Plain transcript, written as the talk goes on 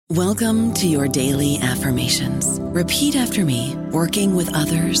Welcome to your daily affirmations. Repeat after me. Working with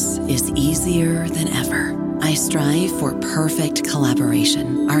others is easier than ever. I strive for perfect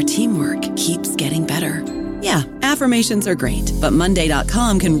collaboration. Our teamwork keeps getting better. Yeah, affirmations are great, but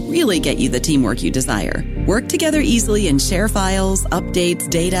Monday.com can really get you the teamwork you desire. Work together easily and share files, updates,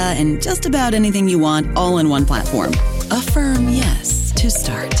 data, and just about anything you want all in one platform. Affirm yes to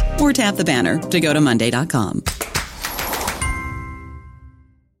start, or tap the banner to go to Monday.com.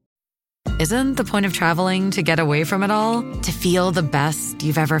 Isn't the point of traveling to get away from it all? To feel the best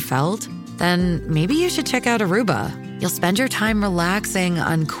you've ever felt? Then maybe you should check out Aruba. You'll spend your time relaxing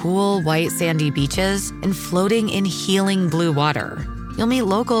on cool, white, sandy beaches and floating in healing blue water. You'll meet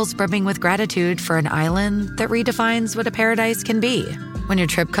locals brimming with gratitude for an island that redefines what a paradise can be. When your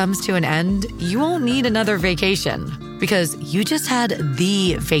trip comes to an end, you won't need another vacation because you just had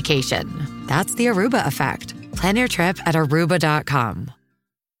the vacation. That's the Aruba effect. Plan your trip at Aruba.com.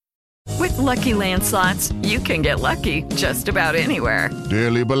 With Lucky Land Slots, you can get lucky just about anywhere.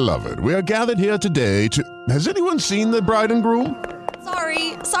 Dearly beloved, we are gathered here today to... Has anyone seen the bride and groom?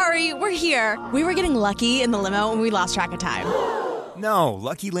 Sorry, we're here. We were getting lucky in the limo and we lost track of time. No,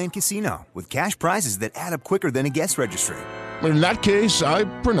 Lucky Land Casino, with cash prizes that add up quicker than a guest registry. In that case, I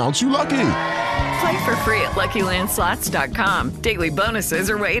pronounce you lucky. Play for free at LuckyLandSlots.com. Daily bonuses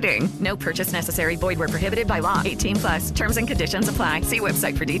are waiting. No purchase necessary. Void where prohibited by law. 18+. Terms and conditions apply. See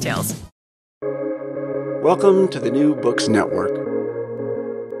website for details. Welcome to the New Books Network.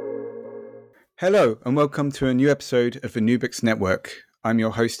 Hello, and welcome to a new episode of the New Books Network. I'm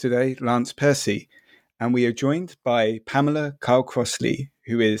your host today, Lance Percy, and we are joined by Pamela Carl Crossley,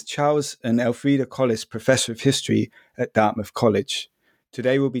 who is Charles and Elfrida Collis Professor of History at Dartmouth College.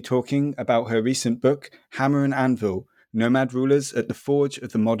 Today we'll be talking about her recent book, Hammer and Anvil, Nomad Rulers at the Forge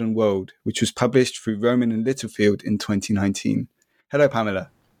of the Modern World, which was published through Rowman and Littlefield in 2019. Hello, Pamela.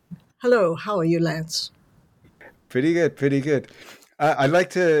 Hello, how are you, Lance? Pretty good. I'd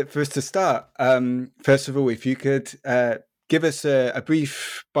like for us to start, first of all, if you could give us a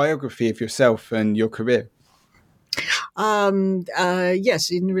brief biography of yourself and your career.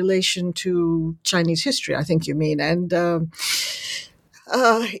 Yes, in relation to Chinese history, I think you mean. And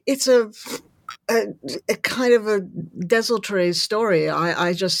it's a kind of a desultory story.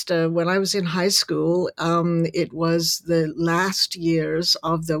 I just, when I was in high school, it was the last years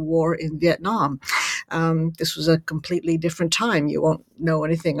of the war in Vietnam. This was a completely different time. You won't know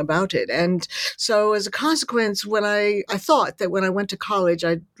anything about it. And so as a consequence, when I thought that when I went to college,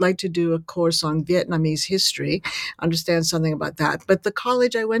 I'd like to do a course on Vietnamese history, understand something about that. But the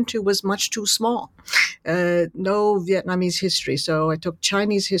college I went to was much too small. No Vietnamese history. So I took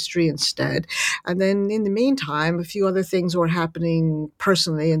Chinese history instead. And then in the meantime, a few other things were happening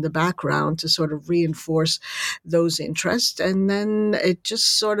personally in the background to sort of reinforce those interests. And then it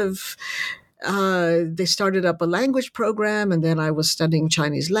just sort of, they started up a language program, and then I was studying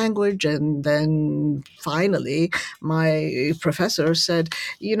Chinese language. And then finally, my professor said,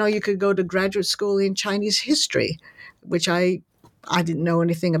 you could go to graduate school in Chinese history, which I didn't know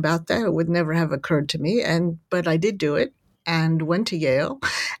anything about that. It would never have occurred to me. But I did do it and went to Yale.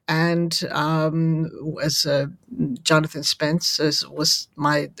 And as Jonathan Spence was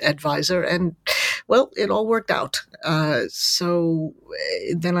my advisor. And, well, it all worked out. So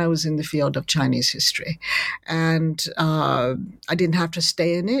then I was in the field of Chinese history. And I didn't have to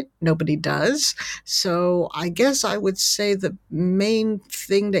stay in it. Nobody does. So I guess I would say the main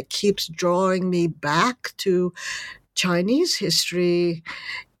thing that keeps drawing me back to Chinese history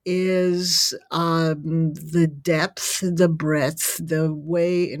is the depth, the breadth, the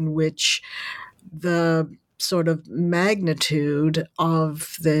way in which the sort of magnitude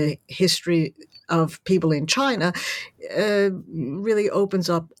of the history of people in China really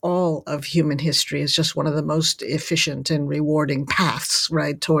opens up all of human history. It's just one of the most efficient and rewarding paths,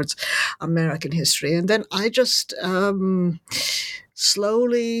 right, towards American history. And then I just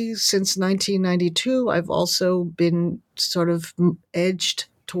slowly, since 1992, I've also been sort of edged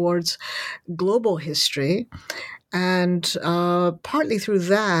towards global history. And partly through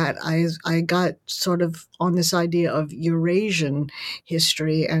that, I got sort of on this idea of Eurasian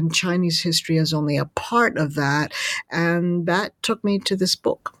history, and Chinese history is only a part of that. And that took me to this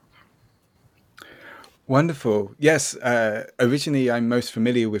book. Wonderful. Yes. Originally, I'm most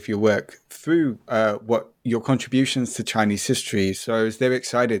familiar with your work through what your contributions to Chinese history. So I was very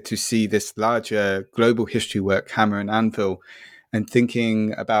excited to see this larger global history work, Hammer and Anvil, and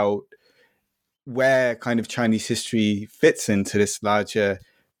thinking about where kind of Chinese history fits into this larger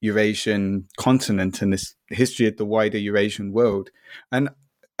Eurasian continent and this history of the wider Eurasian world. And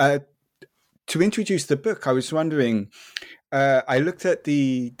to introduce the book, I was wondering, I looked at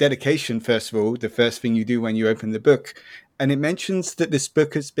the dedication, first of all, the first thing you do when you open the book, and it mentions that this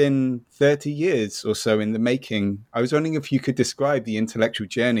book has been 30 years or so in the making. I was wondering if you could describe the intellectual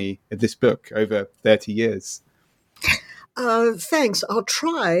journey of this book over 30 years. Thanks. I'll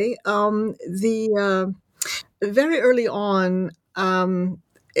try. Very early on,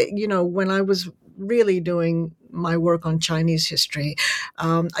 when I was really doing my work on Chinese history,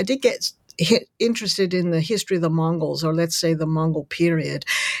 I did get interested in the history of the Mongols, or let's say the Mongol period.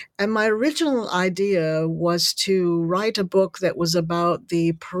 And my original idea was to write a book that was about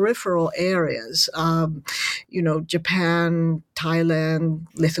the peripheral areas, Japan, Thailand,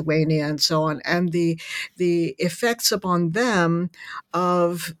 Lithuania, and so on, and the effects upon them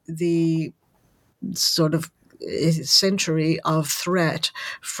of the sort of century of threat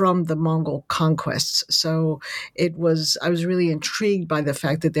from the Mongol conquests. So I was really intrigued by the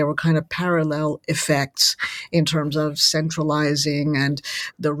fact that there were kind of parallel effects in terms of centralizing and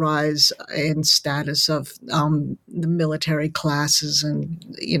the rise in status of the military classes and,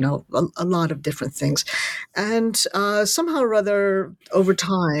 a lot of different things. And somehow or other, over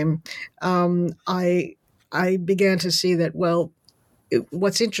time, I began to see that,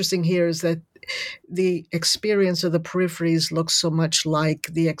 what's interesting here is that the experience of the peripheries looks so much like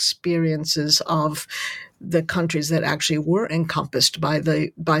the experiences of the countries that actually were encompassed by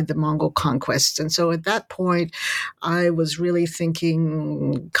the Mongol conquests. And so at that point, I was really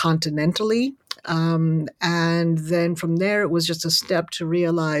thinking continentally. And then from there, it was just a step to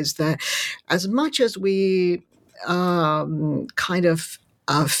realize that as much as we kind of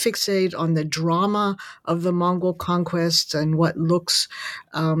fixate on the drama of the Mongol conquests and what looks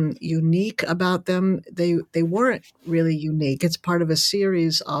unique about them, they weren't really unique. It's part of a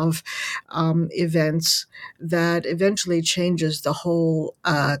series of events that eventually changes the whole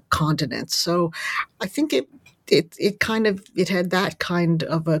continent. So I think it had that kind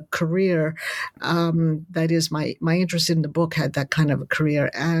of a career. That is, my interest in the book had that kind of a career.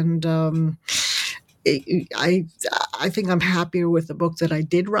 And I think I'm happier with the book that I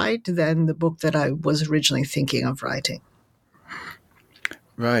did write than the book that I was originally thinking of writing.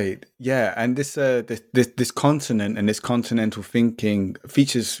 Right. Yeah. And this continent and this continental thinking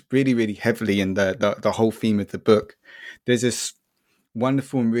features really, really heavily in the whole theme of the book. There's this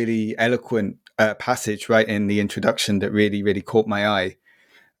wonderful and really eloquent passage right in the introduction that really, really caught my eye.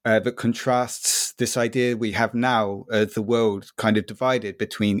 That contrasts this idea we have now of the world kind of divided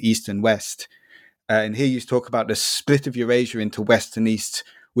between East and West. And here you talk about the split of Eurasia into West and East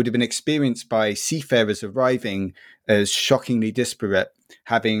would have been experienced by seafarers arriving as shockingly disparate,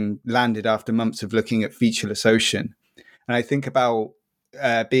 having landed after months of looking at featureless ocean. And I think about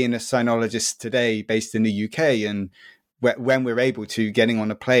being a sinologist today based in the UK, and when we're able to getting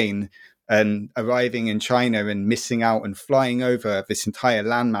on a plane and arriving in China and missing out and flying over this entire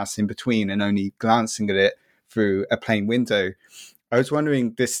landmass in between and only glancing at it through a plane window. I was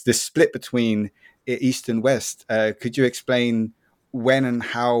wondering this split between East and West. Could you explain when and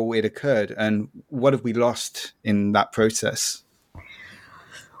how it occurred, and what have we lost in that process?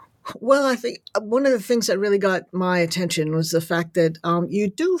 Well, I think one of the things that really got my attention was the fact that you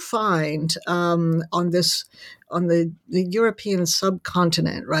do find on the European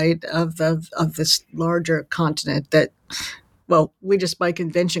subcontinent, right, of this larger continent that, well, we just by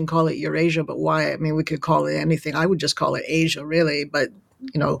convention call it Eurasia, but why? I mean, we could call it anything. I would just call it Asia, really, but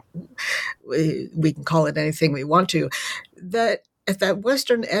we can call it anything we want to. That at that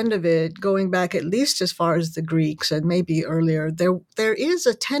western end of it, going back at least as far as the Greeks and maybe earlier, there is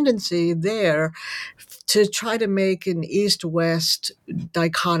a tendency there to try to make an East-West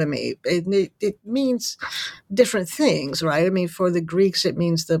dichotomy. It means different things, right? I mean, for the Greeks, it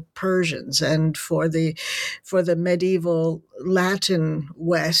means the Persians, and for the medieval Latin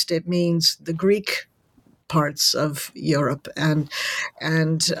West, it means the Greek parts of Europe, and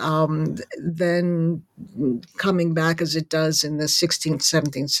then coming back as it does in the 16th,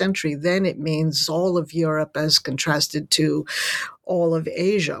 17th century, then it means all of Europe as contrasted to all of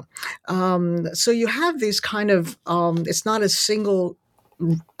Asia. So you have these kind of, it's not a single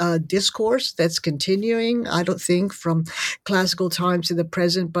discourse that's continuing, I don't think, from classical times to the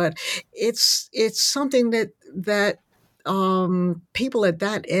present, but it's something that people at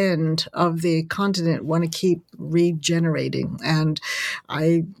that end of the continent want to keep regenerating. And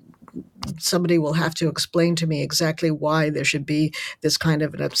somebody will have to explain to me exactly why there should be this kind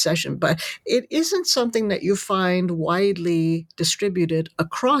of an obsession. But it isn't something that you find widely distributed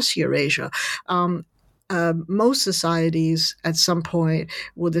across Eurasia. Most societies at some point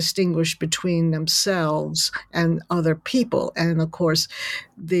will distinguish between themselves and other people. And of course,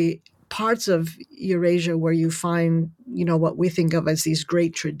 the parts of Eurasia where you find, what we think of as these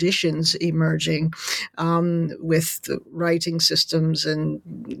great traditions emerging, with the writing systems and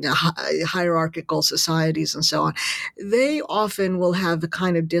hierarchical societies and so on. They often will have the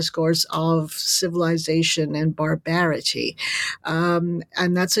kind of discourse of civilization and barbarity. And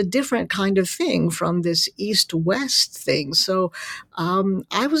that's a different kind of thing from this East-West thing. So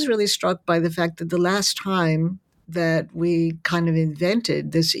I was really struck by the fact that the last time that we kind of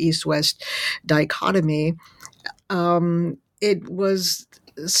invented this East-West dichotomy, it was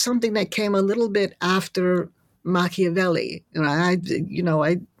something that came a little bit after Machiavelli.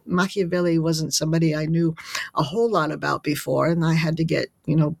 Machiavelli wasn't somebody I knew a whole lot about before, and I had to get,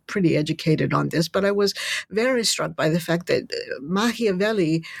 pretty educated on this. But I was very struck by the fact that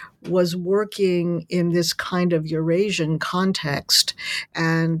Machiavelli was working in this kind of Eurasian context,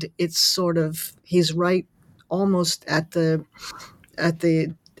 and it's sort of, he's right almost at the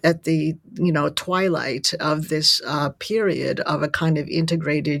twilight of this period of a kind of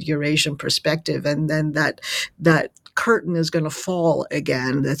integrated Eurasian perspective, and then that curtain is going to fall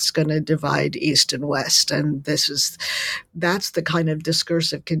again. That's going to divide East and West, and that's the kind of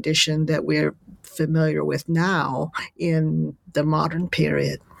discursive condition that we're familiar with now in the modern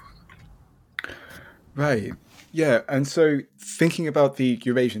period. Right. Yeah, and so thinking about the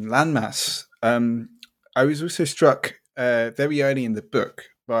Eurasian landmass, I was also struck very early in the book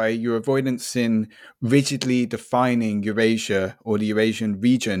by your avoidance in rigidly defining Eurasia or the Eurasian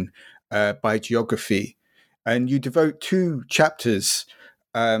region by geography. And you devote 2 chapters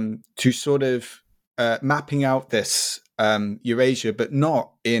to sort of mapping out this Eurasia, but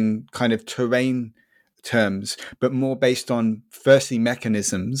not in kind of terrain terms, but more based on, firstly,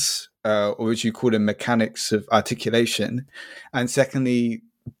 mechanisms, or as you call them, mechanics of articulation, and secondly,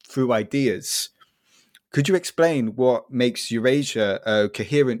 through ideas. Could you explain what makes Eurasia a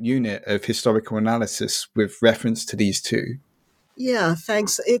coherent unit of historical analysis with reference to these 2? Yeah,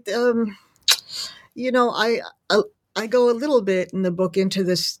 thanks. I go a little bit in the book into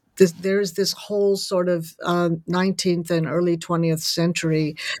this. There's this whole sort of 19th and early 20th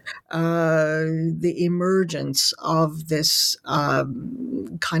century, the emergence of this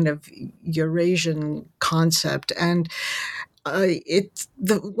kind of Eurasian concept, and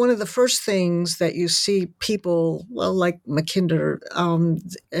one of the first things that you see people, like Mackinder,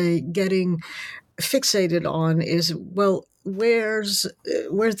 getting fixated on is, where's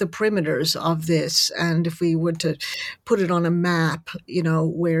the perimeters of this? And if we were to put it on a map,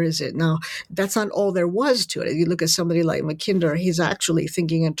 where is it? Now, that's not all there was to it. If you look at somebody like Mackinder, he's actually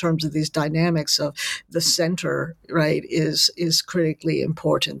thinking in terms of these dynamics of the center, right, is critically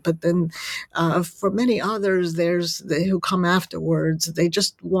important. But then for many others, who come afterwards, they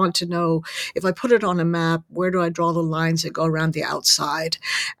just want to know, if I put it on a map, where do I draw the lines that go around the outside?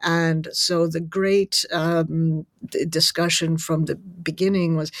 And so the great discussion from the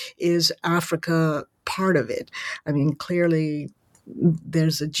beginning is Africa part of it? I mean, clearly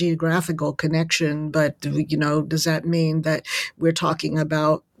there's a geographical connection, but, does that mean that we're talking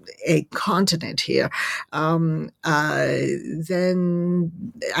about a continent here? Then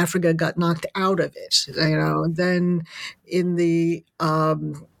Africa got knocked out of it, then in the,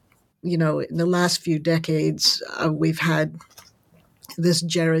 in the last few decades, we've had this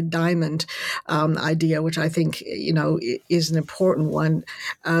Jared Diamond idea, which I think, is an important one,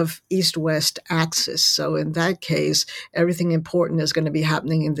 of East-West axis. So in that case, everything important is going to be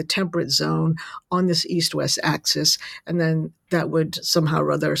happening in the temperate zone on this East-West axis, and then that would somehow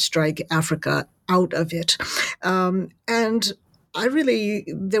or other strike Africa out of it. And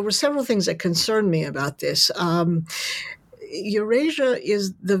there were several things that concerned me about this. Eurasia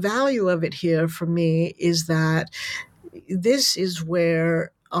the value of it here for me is that this is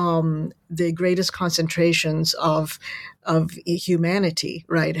where the greatest concentrations of humanity,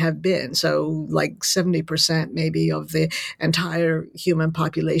 right, have been. So like 70% maybe of the entire human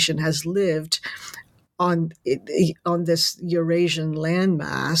population has lived on this Eurasian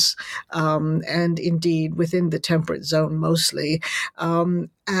landmass, and indeed within the temperate zone mostly.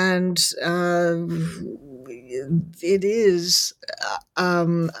 It is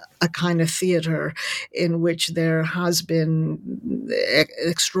a kind of theater in which there has been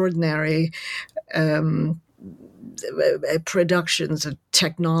extraordinary productions of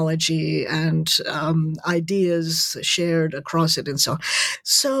technology and ideas shared across it and so on.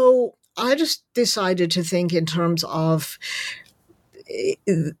 So I just decided to think in terms of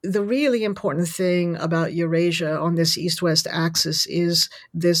the really important thing about Eurasia on this East-West axis is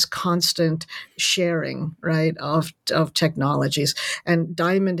this constant sharing, right, of technologies. And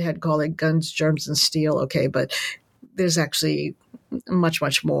Diamond had called it guns, germs, and steel. Okay, but there's actually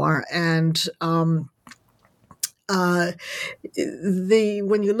much more. And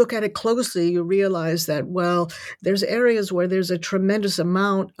when you look at it closely, you realize that, well, there's areas where there's a tremendous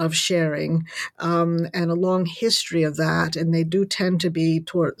amount of sharing and a long history of that, and they do tend to be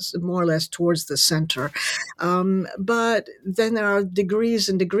towards more or less towards the center. But then there are degrees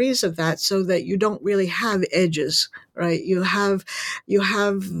and degrees of that, so that you don't really have edges. Right, you have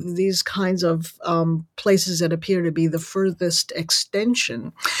these kinds of places that appear to be the furthest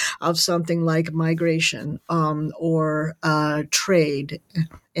extension of something like migration or trade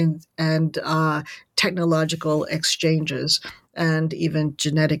and technological exchanges and even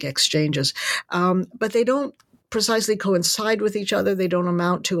genetic exchanges, but they don't precisely coincide with each other. They don't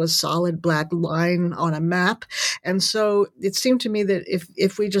amount to a solid black line on a map. And so it seemed to me that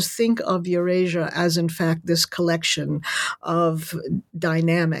if we just think of Eurasia as, in fact, this collection of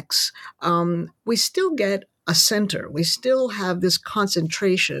dynamics, we still get a center. We still have this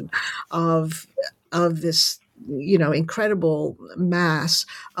concentration of this incredible mass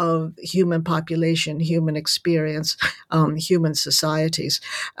of human population, human experience, human societies.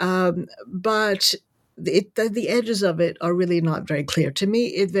 But the edges of it are really not very clear. To me,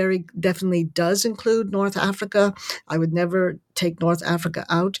 it very definitely does include North Africa. I would never take North Africa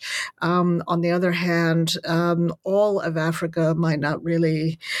out. On the other hand, all of Africa might not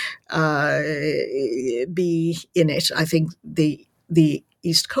really be in it. I think the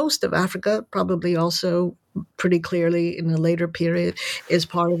east coast of Africa probably also pretty clearly in a later period is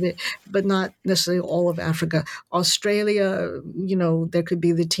part of it, but not necessarily all of Africa. Australia, there could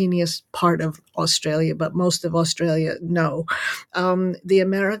be the teeniest part of Australia, but most of Australia, no. The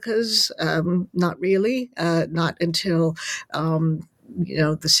Americas, not really, not until the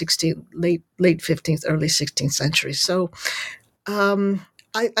late 15th, early 16th century. So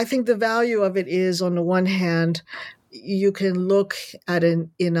I think the value of it is, on the one hand, you can look at in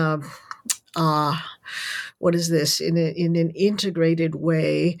an integrated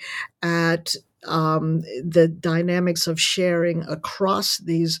way at the dynamics of sharing across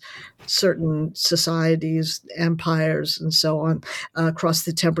these certain societies, empires, and so on, across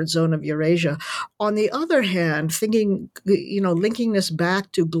the temperate zone of Eurasia. On the other hand, thinking, linking this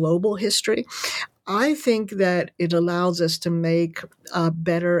back to global history, I think that it allows us to make a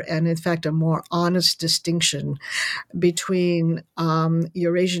better and, in fact, a more honest distinction between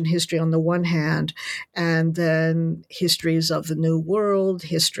Eurasian history on the one hand and then histories of the New World,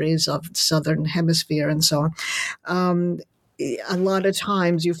 histories of the Southern Hemisphere, and so on. A lot of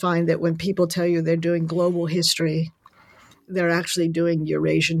times you find that when people tell you they're doing global history, they're actually doing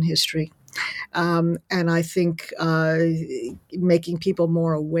Eurasian history. And I think making people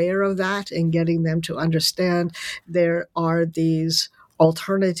more aware of that and getting them to understand there are these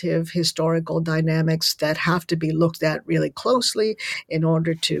alternative historical dynamics that have to be looked at really closely in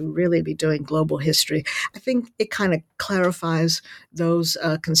order to really be doing global history. I think it kind of clarifies those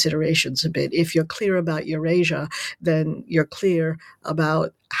considerations a bit. If you're clear about Eurasia, then you're clear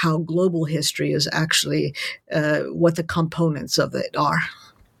about how global history is actually what the components of it are.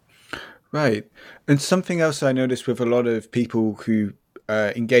 Right. And something else I noticed with a lot of people who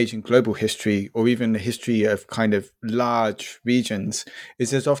engage in global history, or even the history of kind of large regions,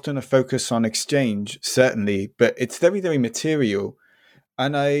 is there's often a focus on exchange, certainly, but it's very, very material.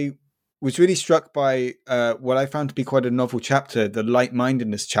 And I was really struck by what I found to be quite a novel chapter, the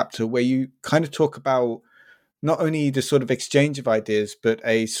light-mindedness chapter, where you kind of talk about not only the sort of exchange of ideas, but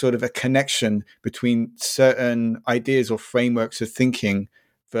a sort of a connection between certain ideas or frameworks of thinking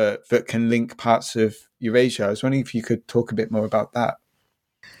that can link parts of Eurasia. I was wondering if you could talk a bit more about that.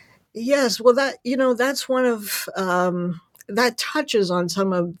 Yes, well, that's one of that touches on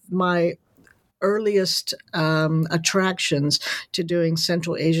some of my earliest attractions to doing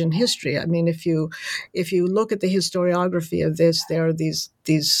Central Asian history. I mean, if you look at the historiography of this, there are these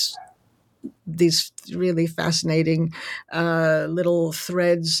really fascinating little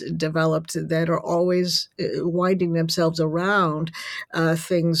threads developed that are always winding themselves around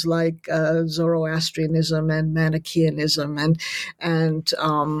things like Zoroastrianism and Manichaeanism and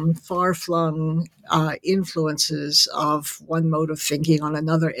far-flung influences of one mode of thinking on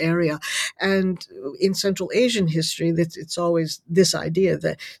another area. And in Central Asian history, it's always this idea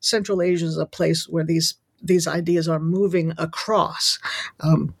that Central Asia is a place where these ideas are moving across.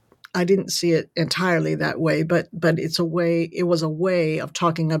 I didn't see it entirely that way, but it was a way of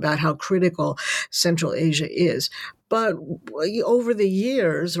talking about how critical Central Asia is. But over the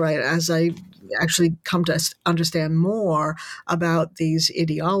years, right, as I actually come to understand more about these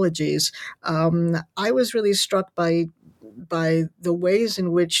ideologies, I was really struck by the ways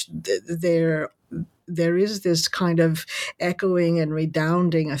in which there is this kind of echoing and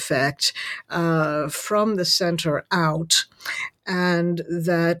redounding effect from the center out, and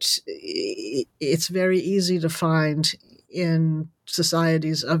that it's very easy to find in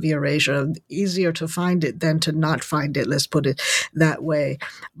societies of Eurasia. Easier to find it than to not find it, let's put it that way.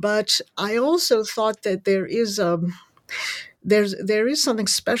 But I also thought that there is something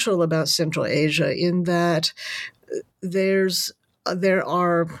special about Central Asia in that there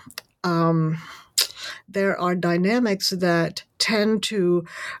are dynamics that tend to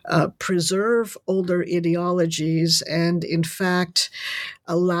preserve older ideologies and, in fact,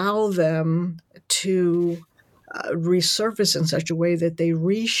 allow them to resurface in such a way that they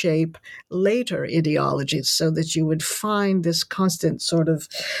reshape later ideologies, so that you would find this constant sort of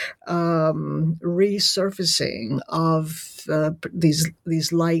resurfacing of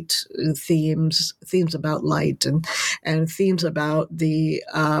these light themes about light, and themes about the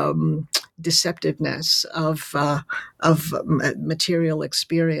deceptiveness of material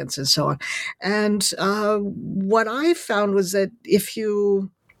experience and so on. And what I found was that if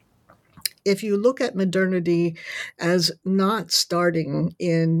you look at modernity as not starting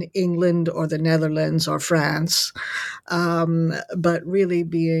in England or the Netherlands or France, but really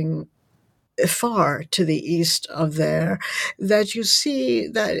being far to the east of there, that you see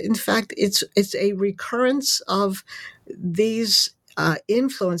that, in fact, it's a recurrence of these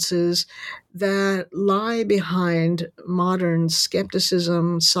influences that lie behind modern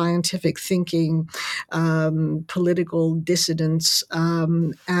skepticism, scientific thinking, political dissidence,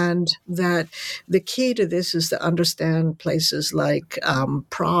 and that the key to this is to understand places like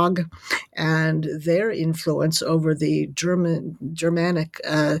Prague and their influence over the Germanic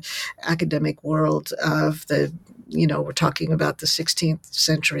academic world of the, we're talking about the 16th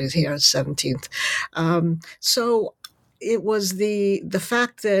century here, 17th. So it was the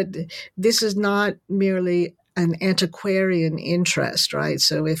fact that this is not merely an antiquarian interest, right?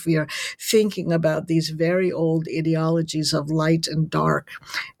 So if we are thinking about these very old ideologies of light and dark,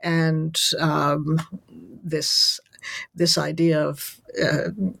 and this idea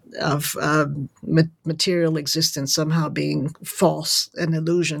of material existence somehow being false, an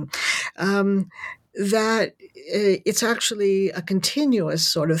illusion, that it's actually a continuous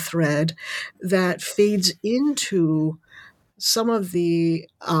sort of thread that feeds into some of the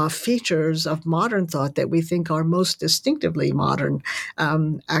features of modern thought that we think are most distinctively modern.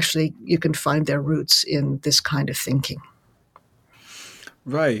 Actually, you can find their roots in this kind of thinking.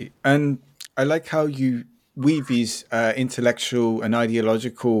 Right. And I like how you weave these intellectual and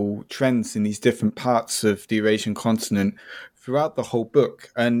ideological trends in these different parts of the Eurasian continent throughout the whole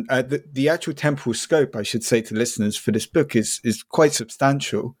book. And the actual temporal scope, I should say to listeners, for this book is quite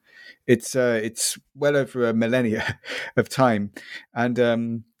substantial. It's well over a millennia of time,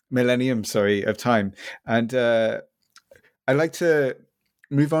 and millennium, of time. And I'd like to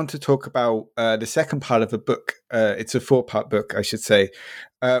move on to talk about the second part of the book. It's a 4-part book, I should say,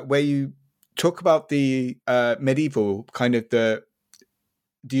 where you talk about the medieval kind of the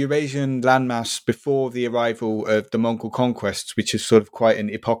Eurasian landmass before the arrival of the Mongol conquests, which is sort of quite an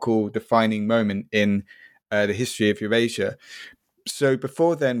epochal defining moment in the history of Eurasia. So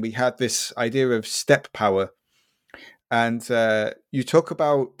before then, we had this idea of steppe power. And you talk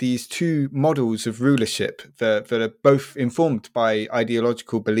about these two models of rulership that are both informed by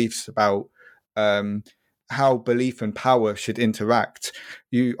ideological beliefs about how belief and power should interact.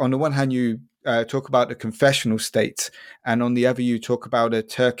 You, on the one hand, you talk about the confessional state, and on the other, you talk about a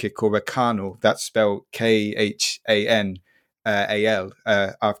Turkic or a Khanal, that's spelled Khanal,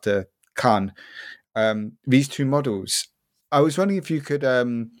 after Khan. These two models. I was wondering if you could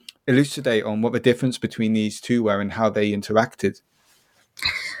elucidate on what the difference between these two were and how they interacted.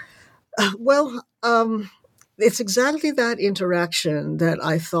 Well, it's exactly that interaction that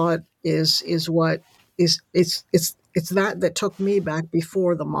I thought is what is it's that took me back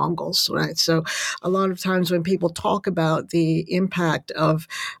before the Mongols, right? So a lot of times when people talk about the impact of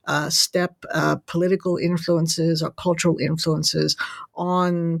steppe political influences or cultural influences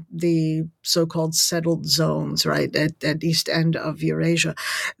on the so-called settled zones, right, at east end of Eurasia,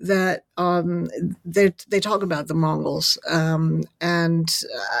 that they talk about the Mongols. And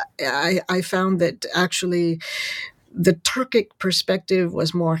I found that actually the Turkic perspective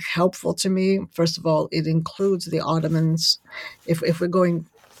was more helpful to me. First of all, it includes the Ottomans. If we're going,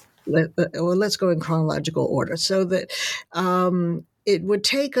 let's go in chronological order, so that it would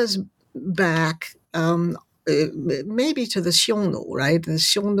take us back maybe to the Xiongnu, right? The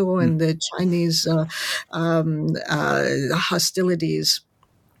Xiongnu and the Chinese hostilities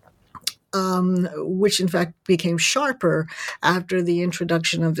which in fact became sharper after the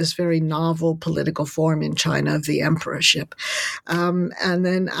introduction of this very novel political form in China of the emperorship. And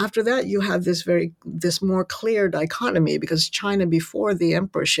then after that, you have this more clear dichotomy, because China before the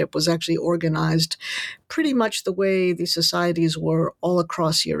emperorship was actually organized pretty much the way the societies were all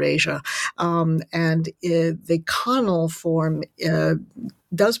across Eurasia. The Khanal form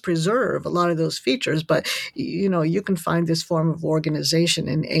does preserve a lot of those features, but you can find this form of organization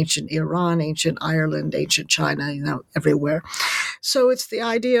in ancient Iran, ancient Ireland, ancient China, everywhere. So it's the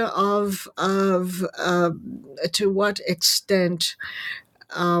idea of to what extent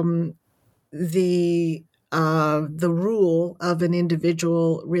the rule of an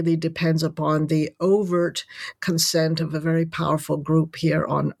individual really depends upon the overt consent of a very powerful group here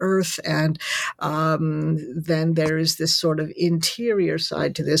on Earth. And then there is this sort of interior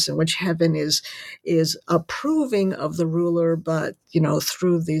side to this, in which heaven is approving of the ruler, but,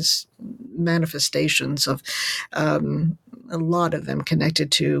 through these manifestations of a lot of them connected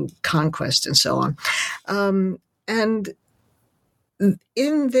to conquest and so on. And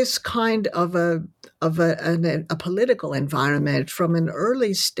in this kind of a political environment from an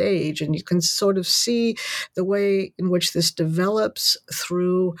early stage, and you can sort of see the way in which this develops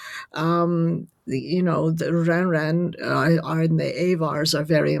through the Ranran and the Avars are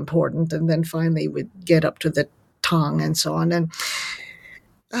very important, and then finally we get up to the Tang and so on. And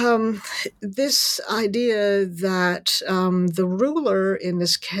this idea that the ruler in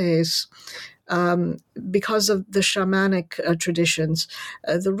this case, because of the shamanic traditions,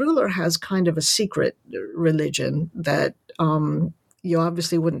 the ruler has kind of a secret religion that you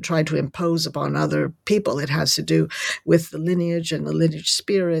obviously wouldn't try to impose upon other people. It has to do with the lineage and the lineage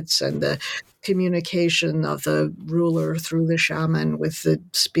spirits and the communication of the ruler through the shaman with the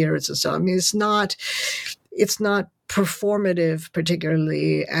spirits and so on. I mean, it's not performative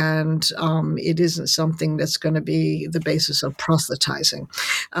particularly, and it isn't something that's going to be the basis of proselytizing.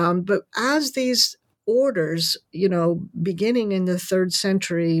 But as these orders, beginning in the 3rd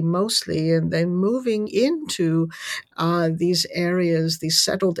century mostly, and then moving into these areas, these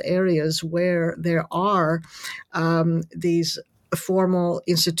settled areas where there are these formal,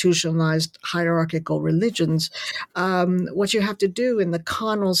 institutionalized, hierarchical religions, what you have to do in the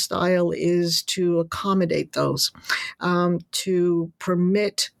Khanal style is to accommodate those, to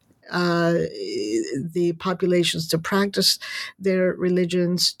permit the populations to practice their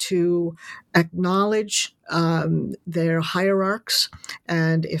religions, to acknowledge their hierarchs,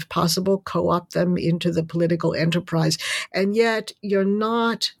 and if possible, co-opt them into the political enterprise. And yet you're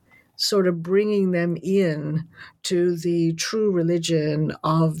not sort of bringing them in to the true religion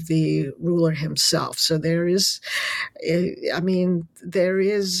of the ruler himself. So there is in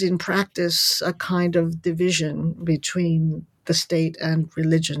practice a kind of division between the state and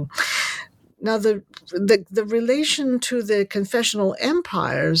religion. Now, the relation to the confessional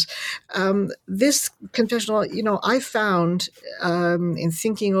empires, this confessional, I found in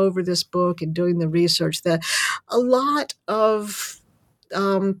thinking over this book and doing the research that a lot of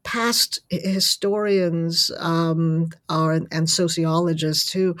past historians and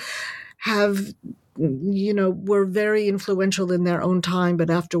sociologists who have, were very influential in their own time, but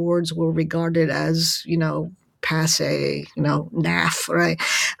afterwards were regarded as, passe, naff, right?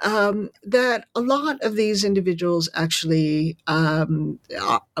 That a lot of these individuals actually,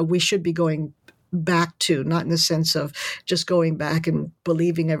 we should be going back to, not in the sense of just going back and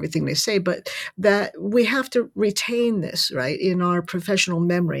believing everything they say, but that we have to retain this, right, in our professional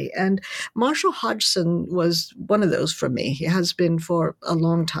memory. And Marshall Hodgson was one of those for me. He has been for a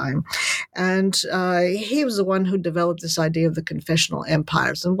long time. And he was the one who developed this idea of the confessional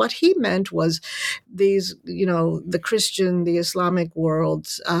empires. And what he meant was these, the Christian, the Islamic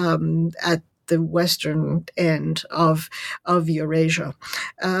worlds at the western end of Eurasia.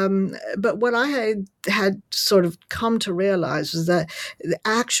 But what I had sort of come to realize is that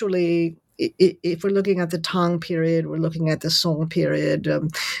actually, if we're looking at the Tang period, we're looking at the Song period,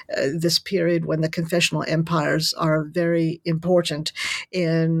 this period when the confessional empires are very important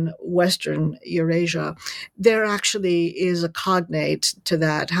in Western Eurasia, there actually is a cognate to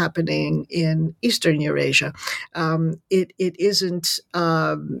that happening in Eastern Eurasia.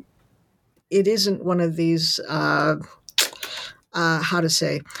 It isn't one of these, the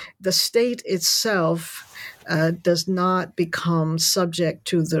state itself does not become subject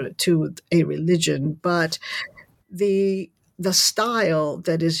to a religion, but the the style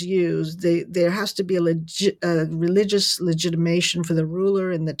that is used, there has to be a religious legitimation for the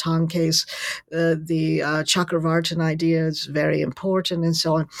ruler. In the Tang case, the Chakravartin idea is very important, and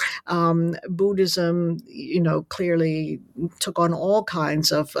so on. Buddhism, clearly took on all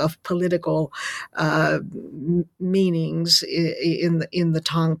kinds of political meanings in the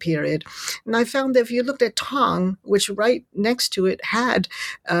Tang period. And I found that if you looked at Tang, which right next to it had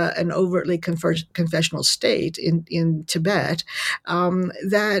an overtly confessional state in Tibet,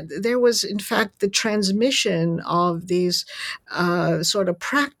 that there was, in fact, the transmission of these sort of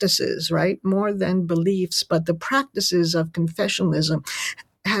practices, right? More than beliefs, but the practices of confessionalism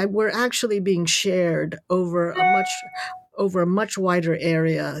were actually being shared over a much wider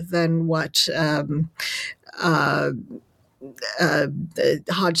area than what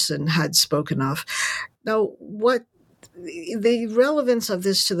Hodgson had spoken of. Now, what the relevance of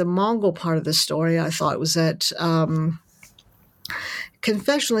this to the Mongol part of the story, I thought, was that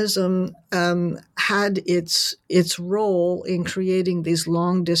confessionalism had its role in creating these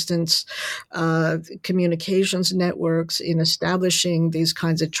long-distance communications networks, in establishing these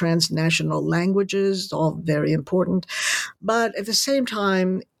kinds of transnational languages, all very important. But at the same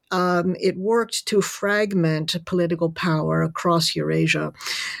time, it worked to fragment political power across Eurasia,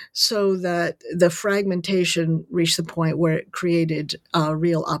 so that the fragmentation reached the point where it created a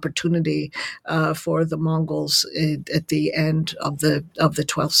real opportunity for the Mongols at the end of the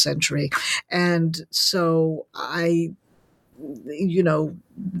 12th century. And so I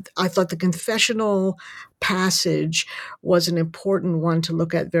thought the confessional passage was an important one to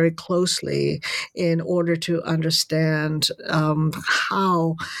look at very closely in order to understand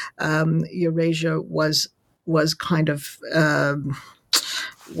how Eurasia was kind of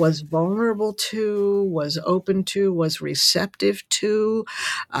was vulnerable to, was open to, was receptive to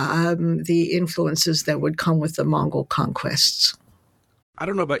the influences that would come with the Mongol conquests. I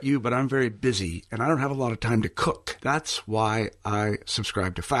don't know about you, but I'm very busy and I don't have a lot of time to cook. That's why I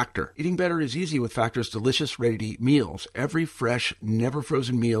subscribe to Factor. Eating better is easy with Factor's delicious, ready-to-eat meals. Every fresh, never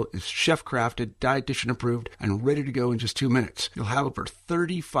frozen meal is chef-crafted, dietitian approved, and ready to go in just 2 minutes. You'll have over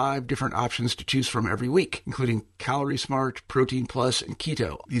 35 different options to choose from every week, including Calorie Smart, Protein Plus, and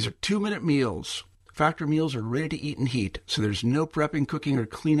Keto. These are 2-minute meals. Factor meals are ready to eat and heat, so there's no prepping, cooking, or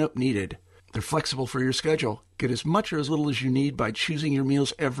cleanup needed. They're flexible for your schedule. Get as much or as little as you need by choosing your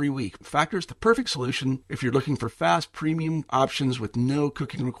meals every week. Factor is the perfect solution if you're looking for fast, premium options with no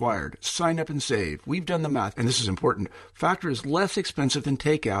cooking required. Sign up and save. We've done the math, and this is important. Factor is less expensive than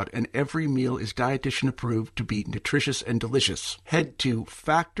takeout, and every meal is dietitian approved to be nutritious and delicious. Head to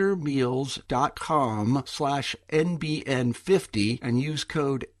factormeals.com/NBN50 and use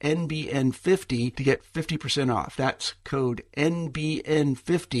code NBN50 to get 50% off. That's code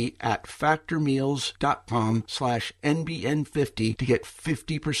NBN50 at factormeals.com/NBN50 to get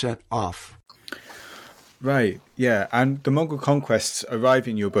 50% off. Right, yeah. And the Mongol conquests arrive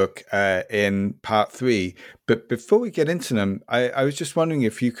in your book in part 3. But before we get into them, I was just wondering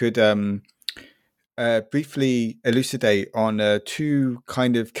if you could briefly elucidate on 2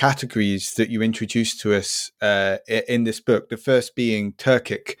 kind of categories that you introduced to us in this book. The first being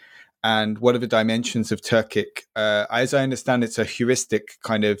Turkic, and what are the dimensions of Turkic? As I understand, it's a heuristic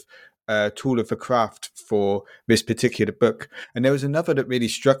kind of tool of the craft for this particular book. And there was another that really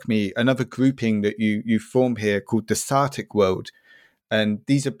struck me, another grouping that you form here called the Sartic world. And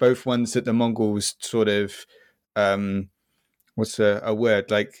these are both ones that the Mongols sort of, what's a word?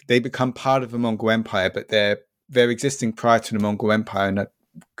 Like they become part of the Mongol Empire, but they're existing prior to the Mongol Empire. And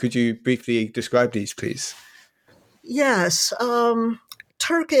could you briefly describe these, please? Yes.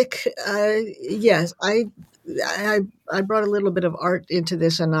 Turkic, yes, I brought a little bit of art into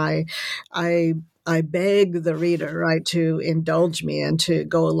this, and I beg the reader, right, to indulge me and to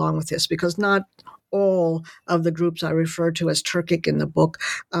go along with this, because not all of the groups I refer to as Turkic in the book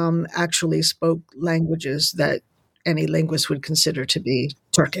actually spoke languages that any linguist would consider to be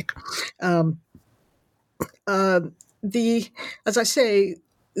Turkic. As I say,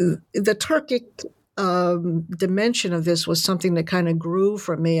 the Turkic dimension of this was something that kind of grew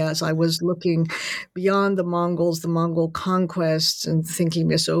for me as I was looking beyond the Mongols, the Mongol conquests, and thinking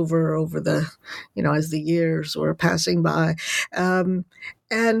this over the, as the years were passing by. And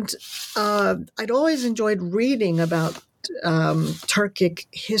I'd always enjoyed reading about Turkic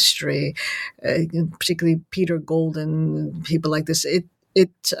history, particularly Peter Golden, people like this. It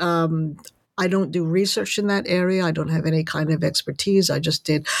I don't do research in that area. I don't have any kind of expertise. I just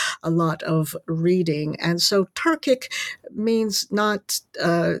did a lot of reading. And so Turkic means not,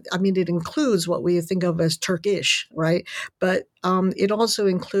 it includes what we think of as Turkish, right? But it also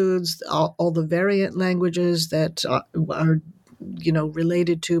includes all the variant languages that are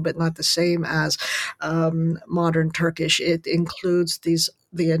related to, but not the same as modern Turkish. It includes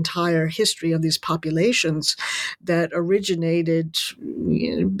the entire history of these populations that originated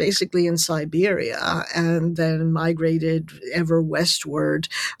basically in Siberia and then migrated ever westward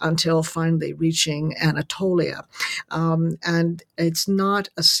until finally reaching Anatolia. And it's not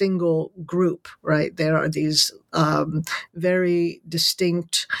a single group, right? There are these very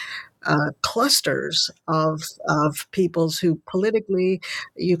distinct clusters of peoples who politically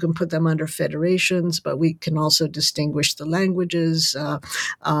you can put them under federations, but we can also distinguish the languages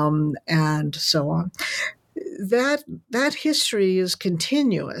and so on. That history is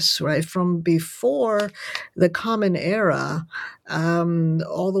continuous, right, from before the Common Era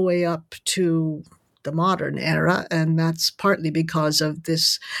all the way up to the modern era, and that's partly because of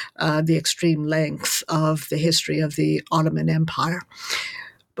this the extreme length of the history of the Ottoman Empire.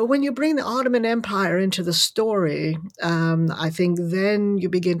 But when you bring the Ottoman Empire into the story, I think then you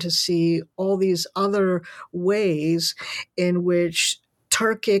begin to see all these other ways in which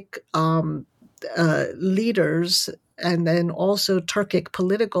Turkic leaders and then also Turkic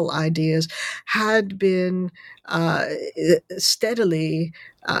political ideas had been steadily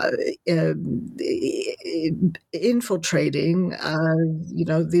infiltrating,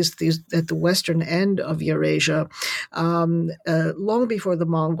 these at the western end of Eurasia, long before the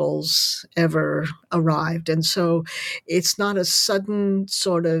Mongols ever arrived, and so it's not a sudden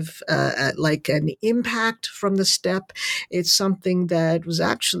sort of like an impact from the steppe. It's something that was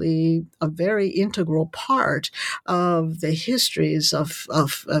actually a very integral part of the histories of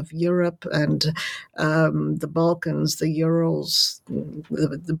Europe and the Balkans, the Urals,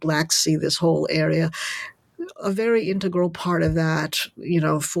 the Black Sea, this whole area, a very integral part of that,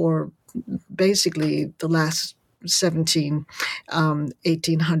 for basically the last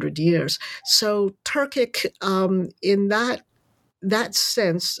 1800 years. So Turkic, in that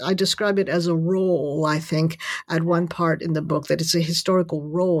sense, I describe it as a role, I think, at one part in the book, that it's a historical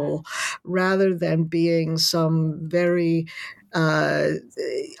role rather than being some very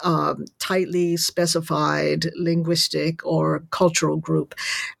tightly specified linguistic or cultural group.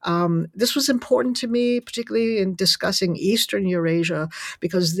 This was important to me, particularly in discussing Eastern Eurasia,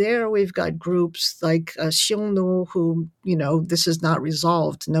 because there we've got groups like Xiongnu, who, this is not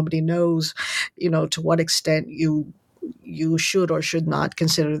resolved. Nobody knows, to what extent you should or should not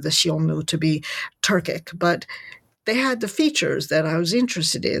consider the Xiongnu to be Turkic, but they had the features that I was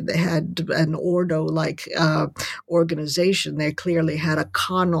interested in. They had an Ordo-like organization. They clearly had a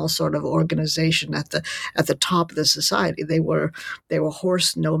Khanal sort of organization at the top of the society. They were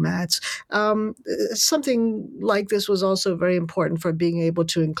horse nomads. Something like this was also very important for being able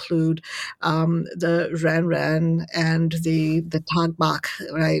to include the Ranran and the Tagbak,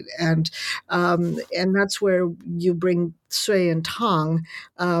 right? And that's where you bring Sui and Tang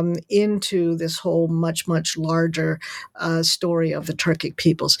into this whole much, much larger story of the Turkic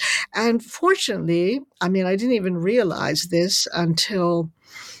peoples. And fortunately, I didn't even realize this until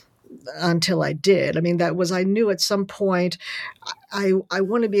I did. I knew at some point I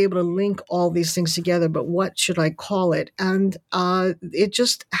want to be able to link all these things together, but what should I call it? And it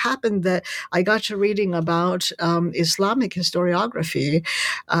just happened that I got to reading about Islamic historiography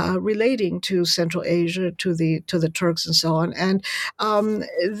relating to Central Asia, to the Turks and so on. And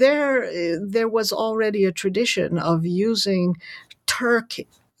there was already a tradition of using Turk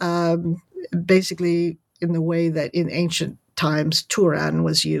basically in the way that in ancient times Turan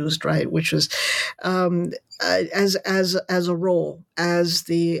was used, right, which was as a role, as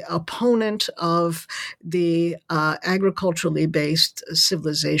the opponent of the agriculturally based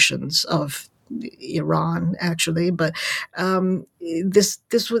civilizations of Iran, actually, but this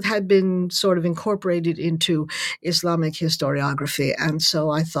had been sort of incorporated into Islamic historiography, and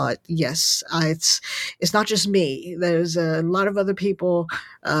so I thought, yes, it's not just me. There's a lot of other people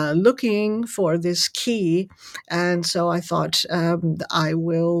looking for this key, and so I thought I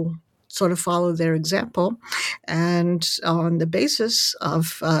will sort of follow their example, and on the basis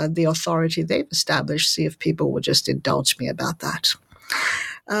of the authority they've established, see if people will just indulge me about that.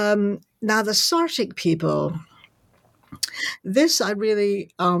 Now, the Sartic people, this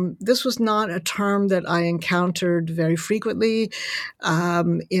was not a term that I encountered very frequently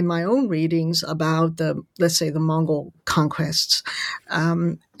in my own readings about let's say, the Mongol conquests.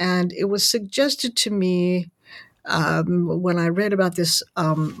 And it was suggested to me when I read about this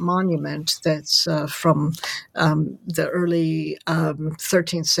monument that's from the early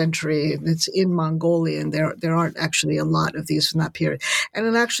 13th century, it's in Mongolia, and there aren't actually a lot of these from that period, and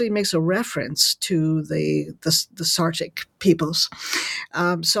it actually makes a reference to the Sartic peoples.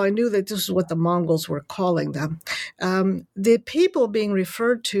 So I knew that this is what the Mongols were calling them. The people being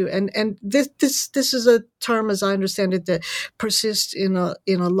referred to, and this is a term, as I understand it, that persists in a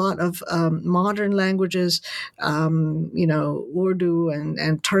lot of modern languages, Urdu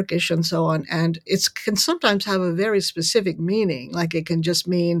and Turkish and so on, and it can sometimes have a very specific meaning, like it can just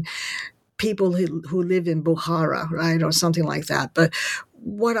mean people who live in Bukhara, right, or something like that. But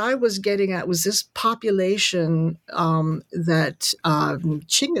what I was getting at was this population that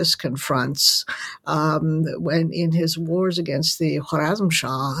Chinggis confronts when in his wars against the Khwarezm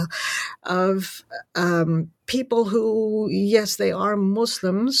Shah, of people who, yes, they are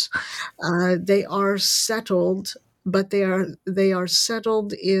Muslims, they are settled, but they are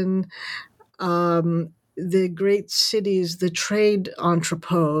settled in the great cities, the trade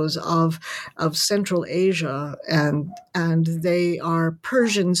entrepôts of Central Asia, and they are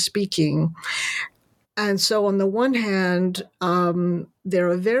Persian speaking. And so on the one hand, they're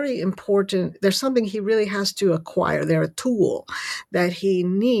a very important, there's something he really has to acquire. They're a tool that he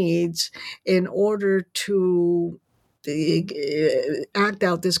needs in order to act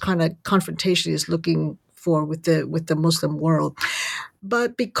out this kind of confrontation he's looking for with the Muslim world.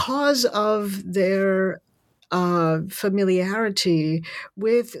 But because of their familiarity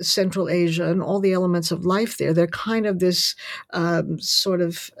with Central Asia and all the elements of life there, they're kind of this sort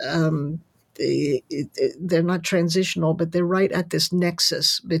of they're not transitional, but they're right at this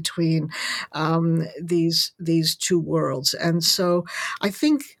nexus between these two worlds. And so I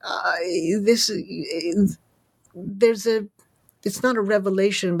think it's not a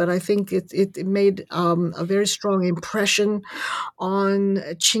revelation, but I think it made a very strong impression on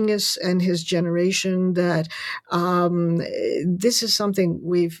Chinggis and his generation that this is something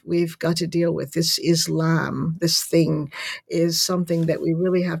we've got to deal with. This Islam, this thing, is something that we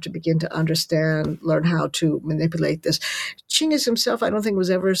really have to begin to understand, learn how to manipulate this. Chinggis himself, I don't think was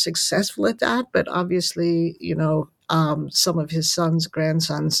ever successful at that, but obviously, some of his sons,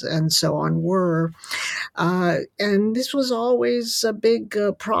 grandsons, and so on were. And this was always a big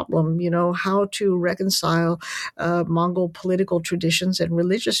problem, how to reconcile Mongol political traditions and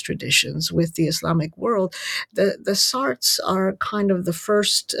religious traditions with the Islamic world. The Sarts are kind of the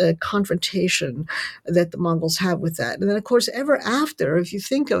first confrontation that the Mongols have with that. And then, of course, ever after, if you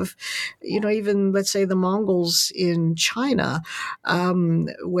think of, even, let's say, the Mongols in China,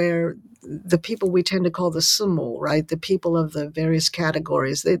 where the people we tend to call the Simu, right? The people of the various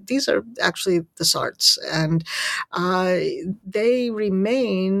categories. These are actually the Sarts, and they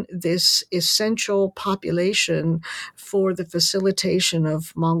remain this essential population for the facilitation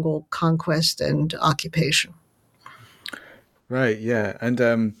of Mongol conquest and occupation. Right, yeah. And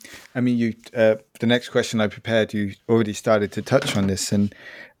you the next question I prepared, you already started to touch on this, and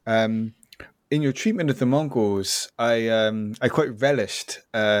in your treatment of the Mongols, I quite relished,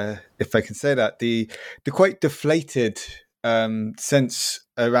 if I can say that, the quite deflated sense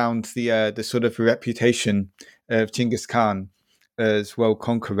around the sort of reputation of Genghis Khan as world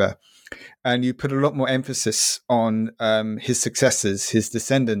conqueror, and you put a lot more emphasis on his successors, his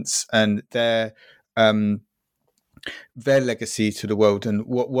descendants, and their legacy to the world and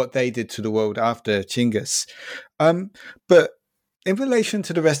what they did to the world after Genghis. But in relation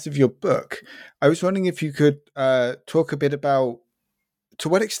to the rest of your book, I was wondering if you could talk a bit about, to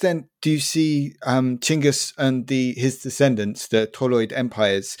what extent do you see Genghis and his descendants, the Toloid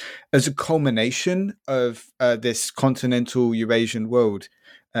empires, as a culmination of this continental Eurasian world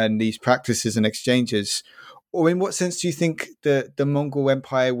and these practices and exchanges? Or in what sense do you think the Mongol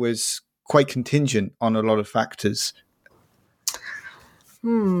Empire was quite contingent on a lot of factors?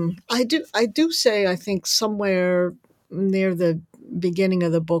 I do say, I think somewhere near the beginning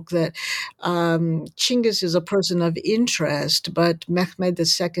of the book, that Chinggis is a person of interest, but Mehmed II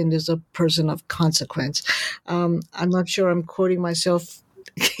is a person of consequence. I'm not sure I'm quoting myself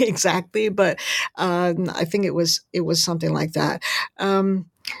exactly, but I think it was something like that.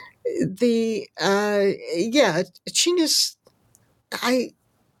 Chinggis,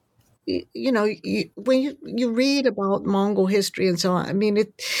 when you read about Mongol history and so on, I mean,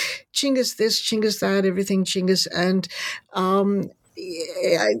 Chinggis this, Chinggis that, everything Chinggis, and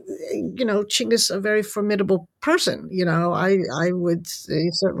Chinggis a very formidable person. I would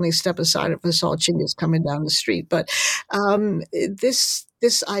certainly step aside if I saw Chinggis coming down the street. But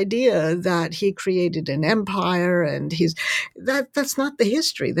this idea that he created an empire and that's not the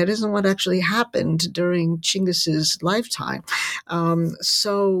history. That isn't what actually happened during Chinggis's lifetime.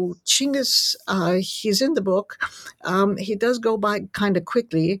 So Chinggis, he's in the book. He does go by kind of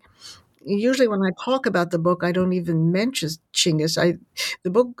quickly. Usually when I talk about the book, I don't even mention Chinggis. The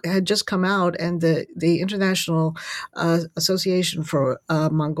book had just come out, and the International Association for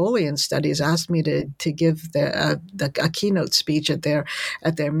Mongolian Studies asked me to give a keynote speech at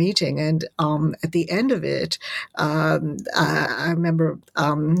their meeting. And at the end of it, I remember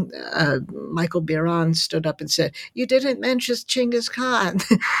Michael Biran stood up and said, "You didn't mention Chinggis Khan,"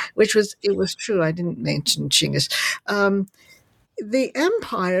 it was true. I didn't mention Chinggis. The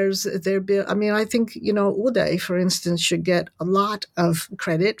empires, I think, Uday, for instance, should get a lot of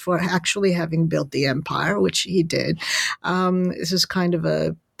credit for actually having built the empire, which he did. This is kind of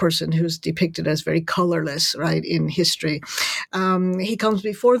a person who's depicted as very colorless, right, in history. He comes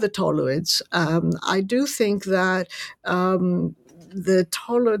before the Toluids. I do think that the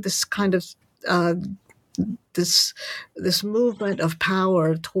Tolud, this kind of this movement of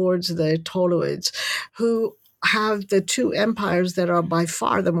power towards the Toluids, who have the two empires that are by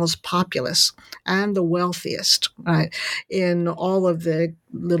far the most populous and the wealthiest, right, in all of the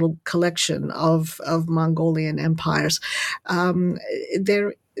little collection of Mongolian empires.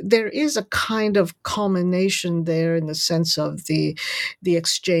 There is a kind of culmination there in the sense of the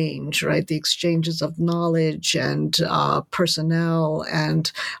exchange, right? The exchanges of knowledge and personnel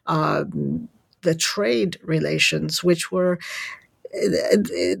and the trade relations, which were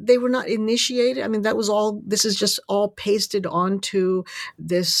they were not initiated. I mean, this is just all pasted onto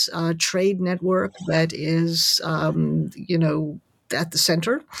this trade network that is, at the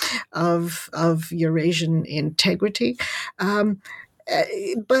center of Eurasian integrity.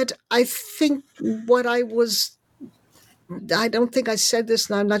 But I think I don't think I said this,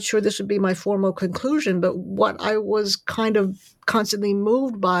 and I'm not sure this would be my formal conclusion, but what I was kind of constantly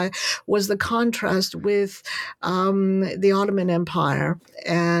moved by was the contrast with the Ottoman Empire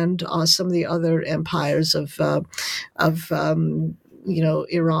and some of the other empires of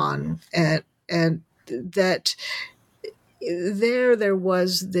Iran, and that there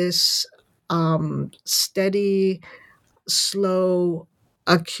was this steady, slow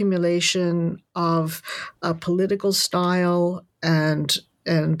accumulation of a political style and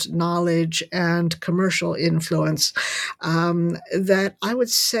knowledge and commercial influence that I would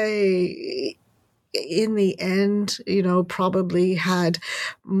say in the end, probably had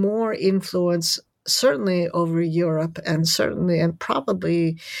more influence certainly over Europe and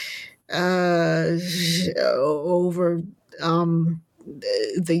probably over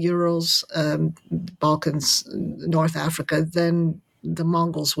the Urals, Balkans, North Africa than the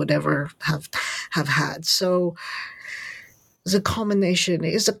Mongols would ever have had. So there's a culmination.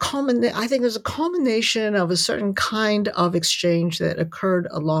 I think there's a culmination of a certain kind of exchange that occurred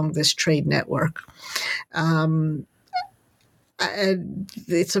along this trade network. And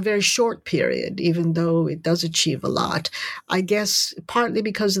it's a very short period, even though it does achieve a lot. I guess partly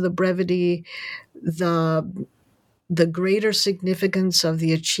because of the brevity, the greater significance of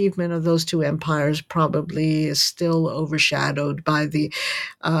the achievement of those two empires probably is still overshadowed by the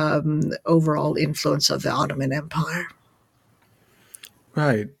overall influence of the Ottoman Empire.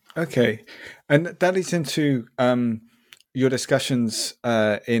 Right. Okay. And that leads into your discussions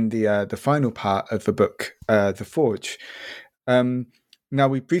in the final part of the book, The Forge. Now,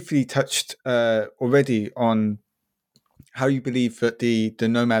 we briefly touched already on how you believe that the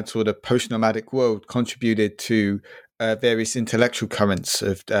nomads or the post-nomadic world contributed to various intellectual currents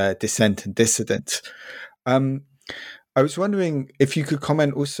of dissent and dissident. I was wondering if you could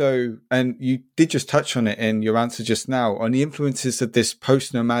comment also, and you did just touch on it in your answer just now, on the influences of this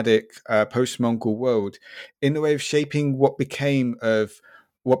post-nomadic, post-Mongol world in the way of shaping what became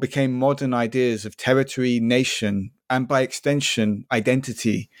modern ideas of territory, nation, and by extension,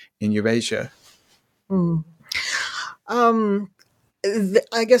 identity in Eurasia.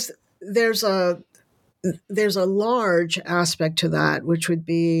 I guess there's a large aspect to that, which would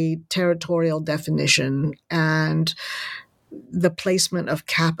be territorial definition and the placement of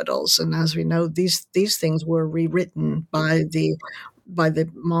capitals. And as we know, these things were rewritten by the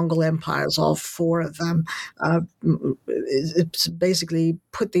Mongol empires, all four of them. It's basically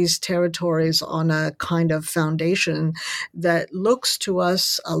put these territories on a kind of foundation that looks to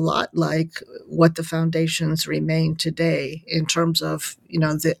us a lot like what the foundations remain today in terms of,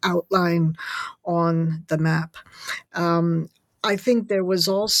 the outline on the map. I think there was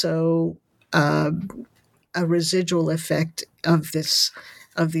also a residual effect of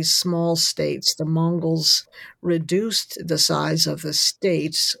these small states. The Mongols reduced the size of the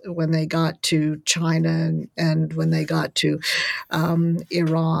states when they got to China and when they got to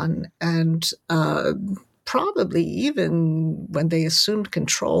Iran, and probably even when they assumed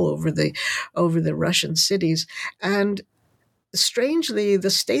control over the Russian cities. And strangely, the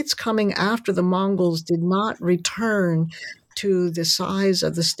states coming after the Mongols did not return to the size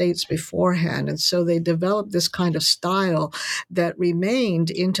of the states beforehand. And so they developed this kind of style that remained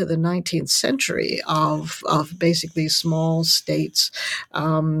into the 19th century of basically small states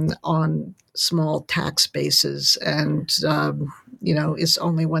on small tax bases. And it's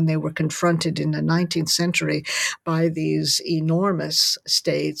only when they were confronted in the 19th century by these enormous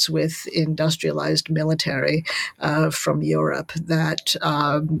states with industrialized military from Europe that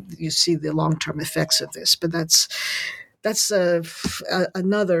you see the long-term effects of this. But that's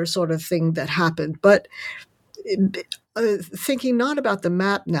another sort of thing that happened. But thinking not about the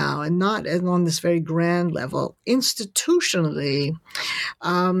map now and not on this very grand level, institutionally,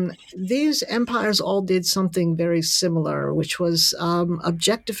 these empires all did something very similar, which was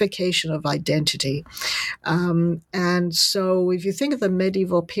objectification of identity. And so if you think of the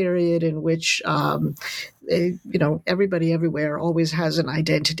medieval period in which everybody everywhere always has an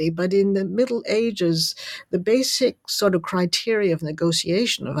identity. But in the Middle Ages, the basic sort of criteria of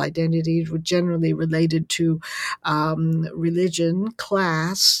negotiation of identity were generally related to religion,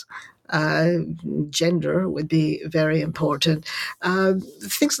 class, gender would be very important.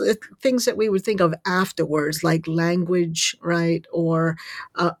 Things that we would think of afterwards, like language, right, or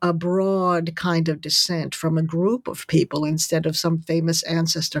a broad kind of descent from a group of people instead of some famous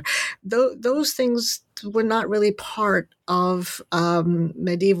ancestor. Those things were not really part of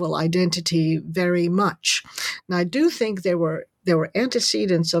medieval identity very much. Now, I do think there were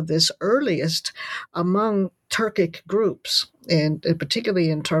antecedents of this earliest among Turkic groups, and particularly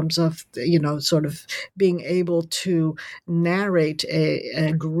in terms of, sort of being able to narrate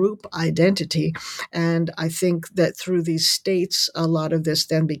a group identity. And I think that through these states, a lot of this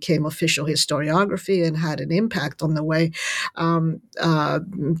then became official historiography and had an impact on the way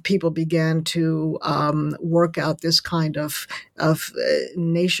people began to work out this kind of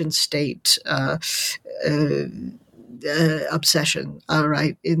nation state obsession,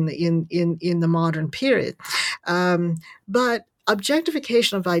 right, in the modern period. But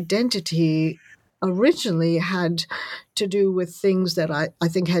objectification of identity originally had to do with things that I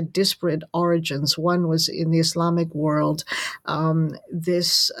think had disparate origins. One was in the Islamic world,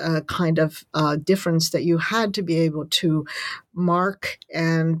 this kind of difference that you had to be able to mark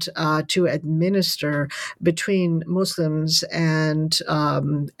and to administer between Muslims and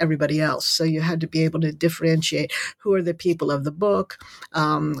everybody else. So you had to be able to differentiate who are the people of the book,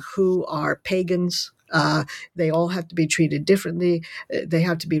 who are pagans. They all have to be treated differently. They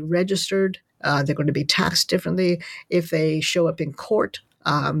have to be registered. They're going to be taxed differently. If they show up in court,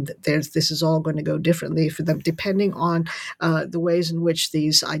 this is all going to go differently for them, depending on the ways in which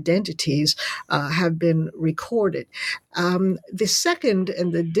these identities have been recorded. The second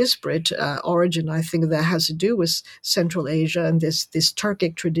and the disparate origin, I think, that has to do with Central Asia and this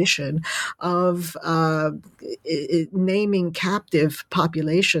Turkic tradition of naming captive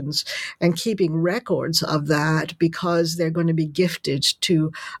populations and keeping records of that, because they're going to be gifted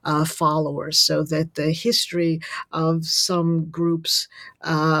to followers, so that the history of some groups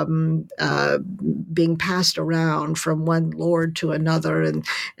being passed around from one lord to another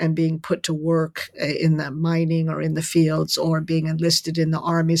and being put to work in the mining or in the fields or being enlisted in the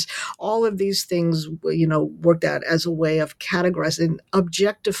armies. All of these things, worked out as a way of categorizing,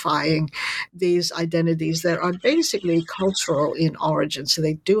 objectifying these identities that are basically cultural in origin. So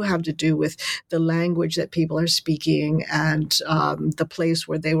they do have to do with the language that people are speaking and the place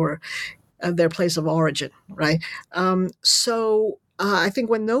where they were, their place of origin, right? I think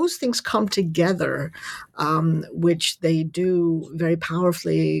when those things come together, which they do very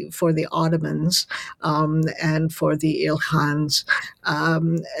powerfully for the Ottomans and for the Ilkhans,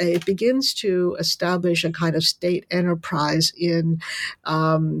 it begins to establish a kind of state enterprise in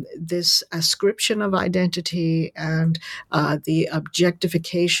this ascription of identity and the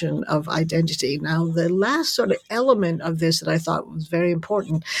objectification of identity. Now, the last sort of element of this that I thought was very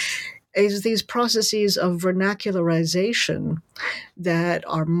important is these processes of vernacularization that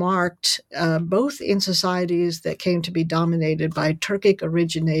are marked both in societies that came to be dominated by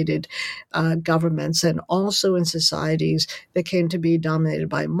Turkic-originated governments and also in societies that came to be dominated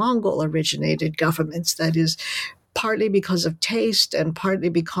by Mongol-originated governments. That is, partly because of taste and partly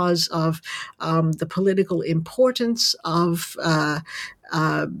because of the political importance of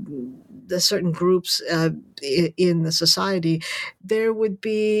the certain groups in the society, there would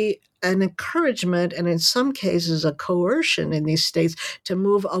be an encouragement and in some cases a coercion in these states to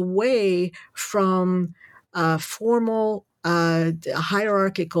move away from formal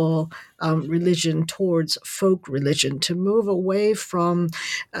hierarchical religion towards folk religion, to move away from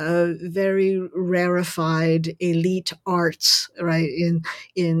very rarefied elite arts, right,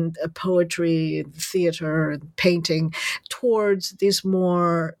 in poetry, and theater, and painting, towards these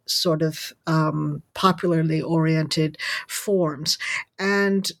more sort of popularly oriented forms.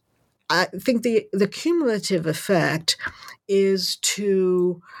 And I think the cumulative effect is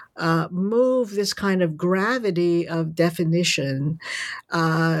to move this kind of gravity of definition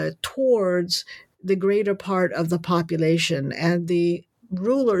towards the greater part of the population and the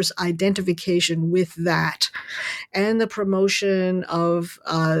ruler's identification with that, and the promotion of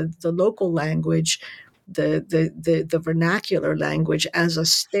the local language, the vernacular language as a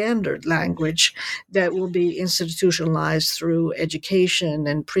standard language that will be institutionalized through education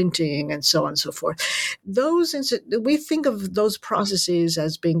and printing and so on and so forth. We think of those processes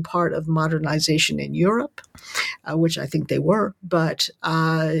as being part of modernization in Europe, which I think they were, but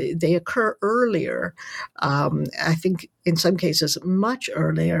they occur earlier, I think in some cases much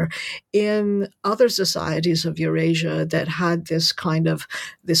earlier, in other societies of Eurasia that had this kind of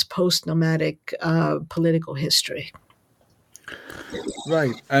this post-nomadic political history.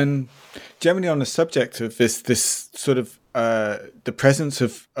 Right. And generally on the subject of this sort of the presence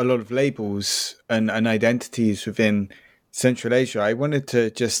of a lot of labels and identities within Central Asia, I wanted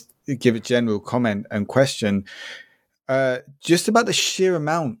to just give a general comment and question just about the sheer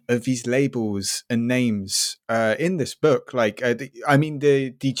amount of these labels and names in this book. Like,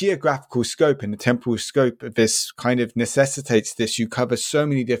 the geographical scope and the temporal scope of this kind of necessitates this. You cover so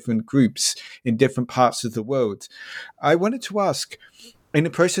many different groups in different parts of the world. I wanted to ask, in the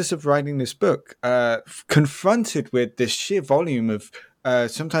process of writing this book, confronted with this sheer volume of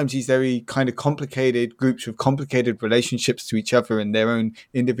sometimes these very kind of complicated groups with complicated relationships to each other and their own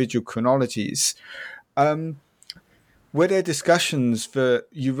individual chronologies, were there discussions that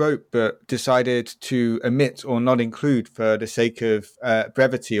you wrote but decided to omit or not include for the sake of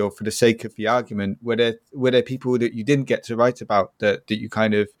brevity or for the sake of the argument? Were there people that you didn't get to write about that you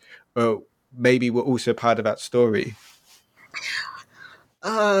kind of maybe were also part of that story?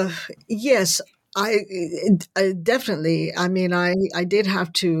 Yes, I definitely. I mean, I did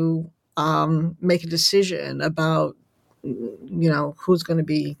have to make a decision about who's going to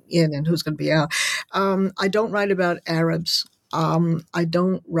be in and who's going to be out. I don't write about Arabs. I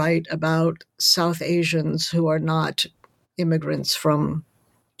don't write about South Asians who are not immigrants from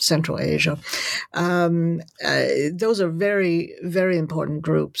Central Asia. Those are very, very important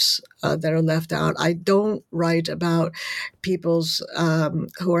groups that are left out. I don't write about peoples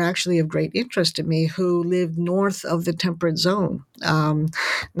who are actually of great interest to me who live north of the temperate zone, not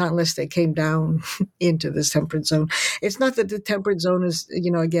unless they came down into this temperate zone. It's not that the temperate zone is,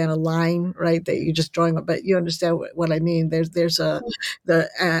 again, a line, right, that you're just drawing up, but you understand what I mean. There's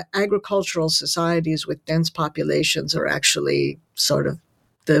the agricultural societies with dense populations are actually sort of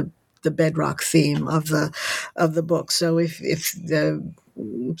the bedrock theme of the book. So if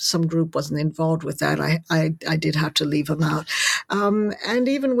some group wasn't involved with that, I did have to leave them out. And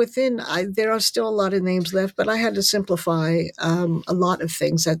even within, there are still a lot of names left, but I had to simplify a lot of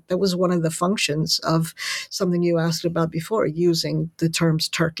things. That was one of the functions of something you asked about before, using the terms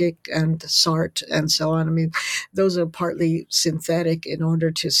Turkic and Sart and so on. I mean, those are partly synthetic in order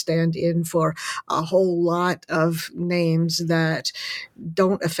to stand in for a whole lot of names that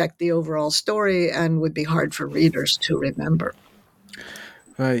don't affect the overall story and would be hard for readers to remember.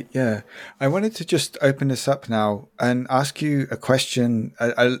 Right, yeah. I wanted to just open this up now and ask you a question,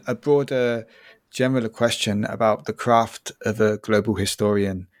 a broader, general question about the craft of a global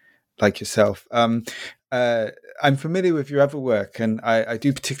historian like yourself. I'm familiar with your other work, and I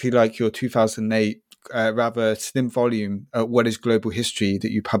do particularly like your 2008 rather slim volume, What is Global History,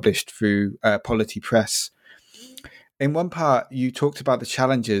 that you published through Polity Press. In one part, you talked about the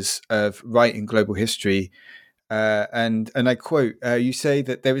challenges of writing global history. And I quote, you say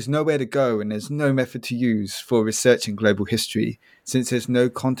that there is nowhere to go and there's no method to use for researching global history since there's no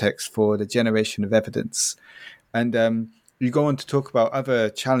context for the generation of evidence. And you go on to talk about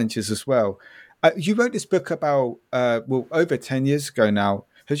other challenges as well. You wrote this book about, over 10 years ago now.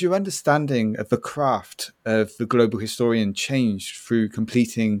 Has your understanding of the craft of the global historian changed through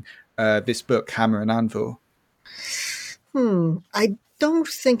completing this book, Hammer and Anvil? don't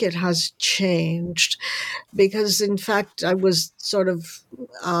think it has changed, because in fact I was sort of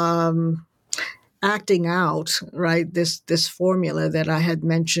acting out, right, this formula that I had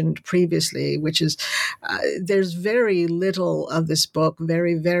mentioned previously, which is there's very little of this book,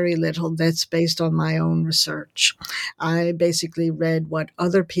 very, very little that's based on my own research. I basically read what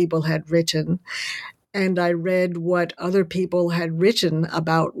other people had written, and I read what other people had written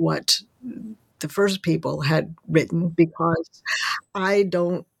about what the first people had written, because I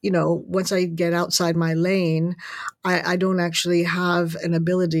don't, once I get outside my lane, I don't actually have an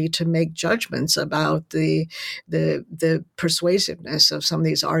ability to make judgments about the persuasiveness of some of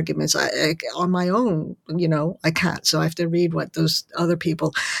these arguments. On my own, I can't. So I have to read what those other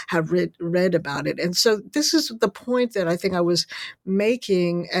people have read about it. And so this is the point that I think I was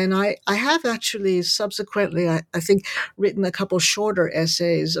making. And I have actually subsequently, I think, written a couple shorter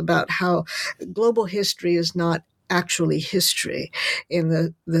essays about how global history is not actually history,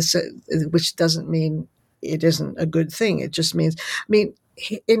 in which doesn't mean it isn't a good thing. It just means,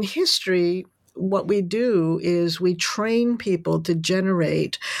 in history, what we do is we train people to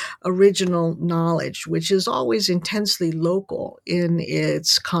generate original knowledge, which is always intensely local in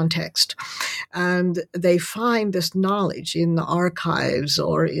its context. And they find this knowledge in the archives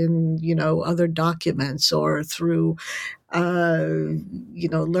or in, other documents, or through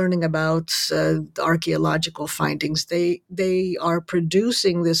learning about archaeological findings. They are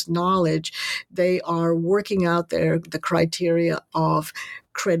producing this knowledge. They are working out the criteria of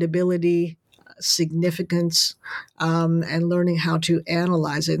credibility, significance, and learning how to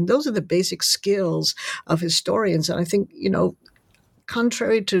analyze it. And those are the basic skills of historians. And I think,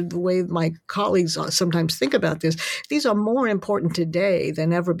 contrary to the way my colleagues sometimes think about this, these are more important today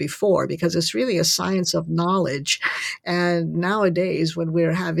than ever before, because it's really a science of knowledge. And nowadays, when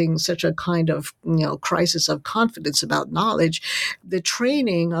we're having such a kind of, crisis of confidence about knowledge, the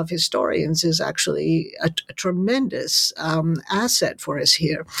training of historians is actually a tremendous asset for us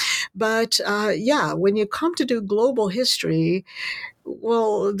here. But when you come to do global history,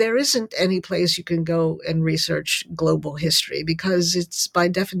 well, there isn't any place you can go and research global history, because it's, by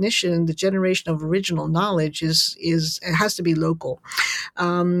definition, the generation of original knowledge it has to be local.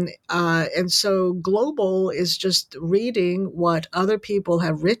 And so global is just reading what other people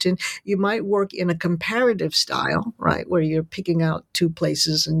have written. You might work in a comparative style, right, where you're picking out two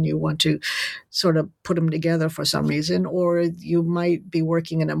places and you want to sort of put them together for some reason, or you might be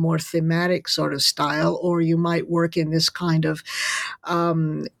working in a more thematic sort of style, or you might work in this kind of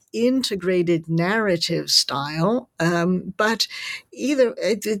integrated narrative style. But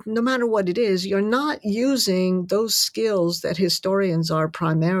no matter what it is, you're not using those skills that historians are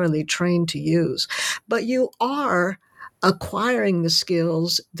primarily trained to use, but you are acquiring the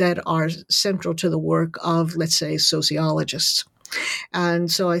skills that are central to the work of, let's say, sociologists.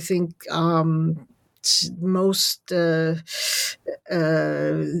 And so I think most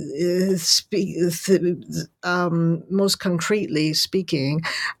concretely speaking,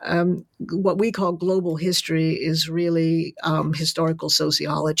 what we call global history is really historical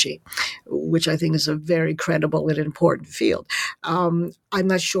sociology, which I think is a very credible and important field. I'm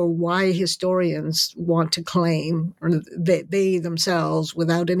not sure why historians want to claim that they themselves,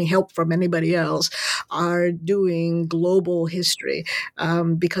 without any help from anybody else, are doing global history,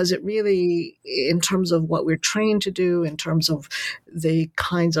 because it really, in terms of what we're trained to do, in terms of the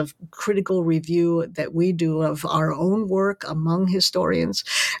kinds of critical review that we do of our own work among historians,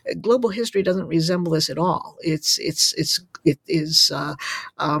 global history doesn't resemble this at all. It is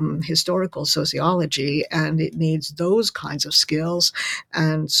historical sociology, and it needs those kinds of skills,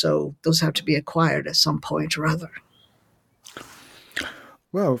 and so those have to be acquired at some point or other.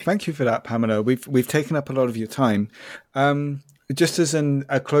 Well, thank you for that, Pamela. We've taken up a lot of your time. Just as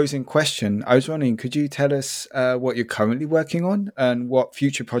a closing question, I was wondering, could you tell us what you're currently working on and what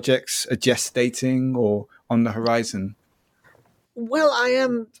future projects are gestating or on the horizon? Well, I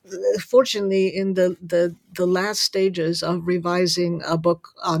am fortunately in the last stages of revising a book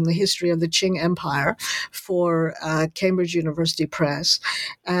on the history of the Qing Empire for Cambridge University Press.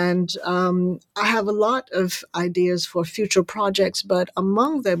 And I have a lot of ideas for future projects, but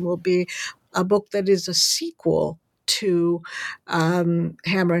among them will be a book that is a sequel to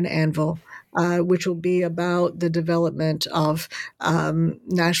Hammer and Anvil, which will be about the development of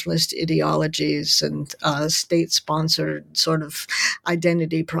nationalist ideologies and state-sponsored sort of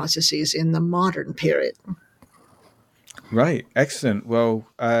identity processes in the modern period. Right. Excellent. Well,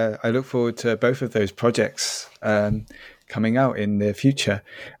 I look forward to both of those projects coming out in the future.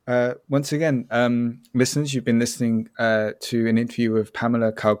 Once again, listeners, you've been listening to an interview with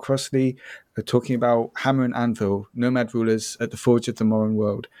Pamela Carl Crossley talking about Hammer and Anvil, Nomad Rulers at the Forge of the Modern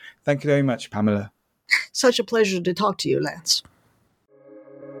World. Thank you very much, Pamela. Such a pleasure to talk to you, Lance.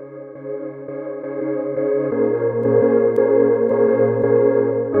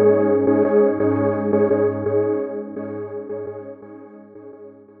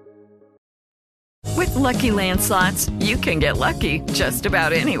 With Lucky Land Slots, you can get lucky just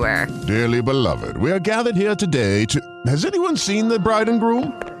about anywhere. Dearly beloved, we are gathered here today to... Has anyone seen the bride and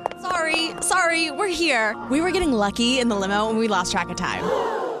groom? Sorry, we're here. We were getting lucky in the limo and we lost track of time.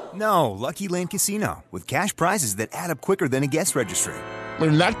 No, Lucky Land Casino, with cash prizes that add up quicker than a guest registry.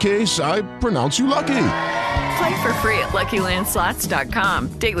 In that case, I pronounce you lucky. Play for free at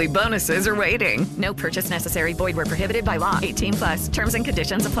LuckyLandSlots.com. Daily bonuses are waiting. No purchase necessary. Void where prohibited by law. 18+. Terms and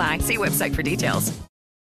conditions apply. See website for details.